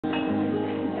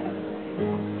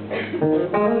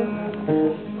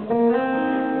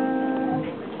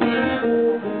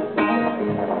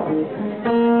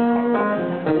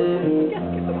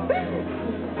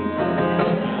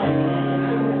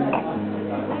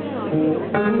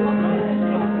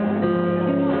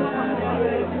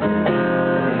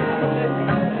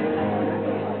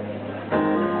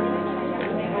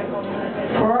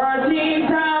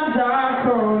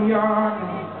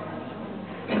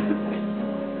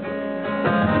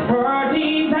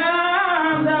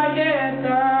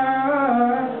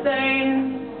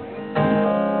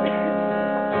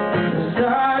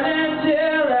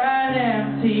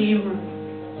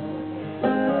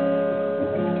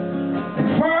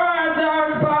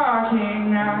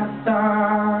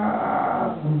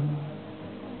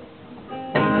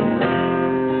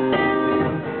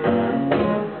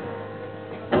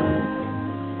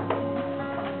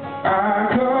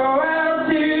I go out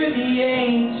to the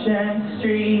ancient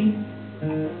street,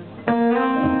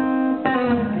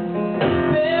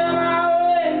 feel my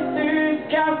way through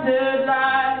scattered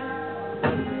light.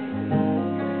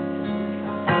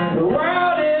 The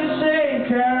world is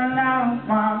shaken out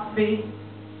my feet,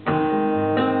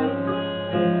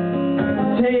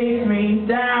 takes me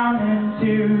down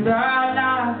into the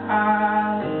night.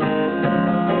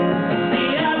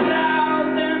 See a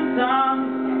thousand suns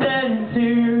set into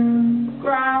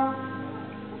ground,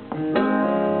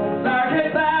 like a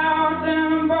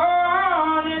thousand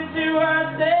born into a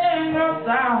single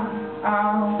sound.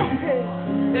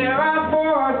 There are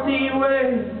 40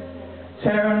 ways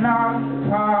tearing us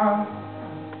apart.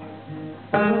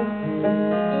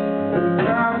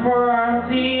 There are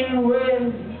 14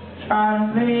 ways trying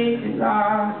to make it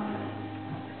last.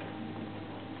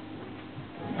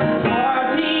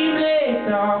 14 blades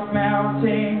of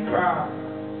melting rock,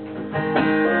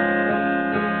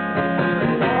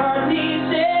 14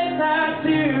 ships tied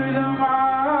to the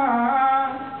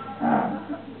mark,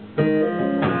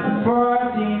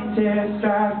 14 tears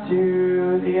strapped to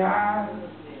the eye,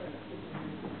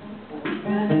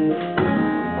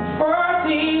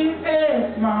 14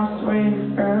 fists must wait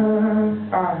for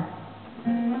fire,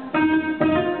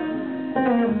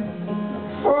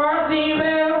 14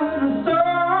 bells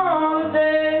restore the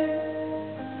day,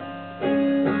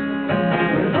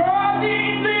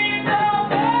 14 dreams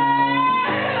of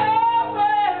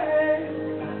away.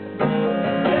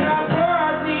 There are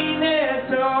 14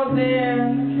 nettles in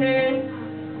the cave,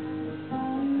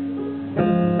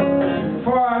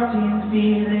 14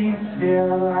 feelings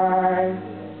feel like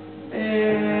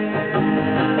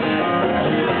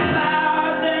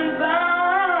thousand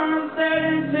suns set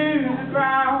into the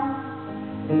ground,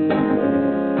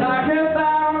 like a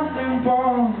thousand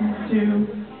born to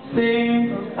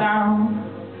single sound.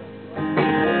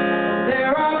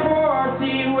 There are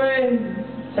 40 ways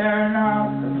tearing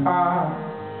us apart.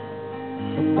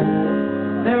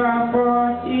 There are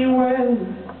 40 ways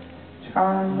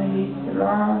trying to make it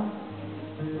last.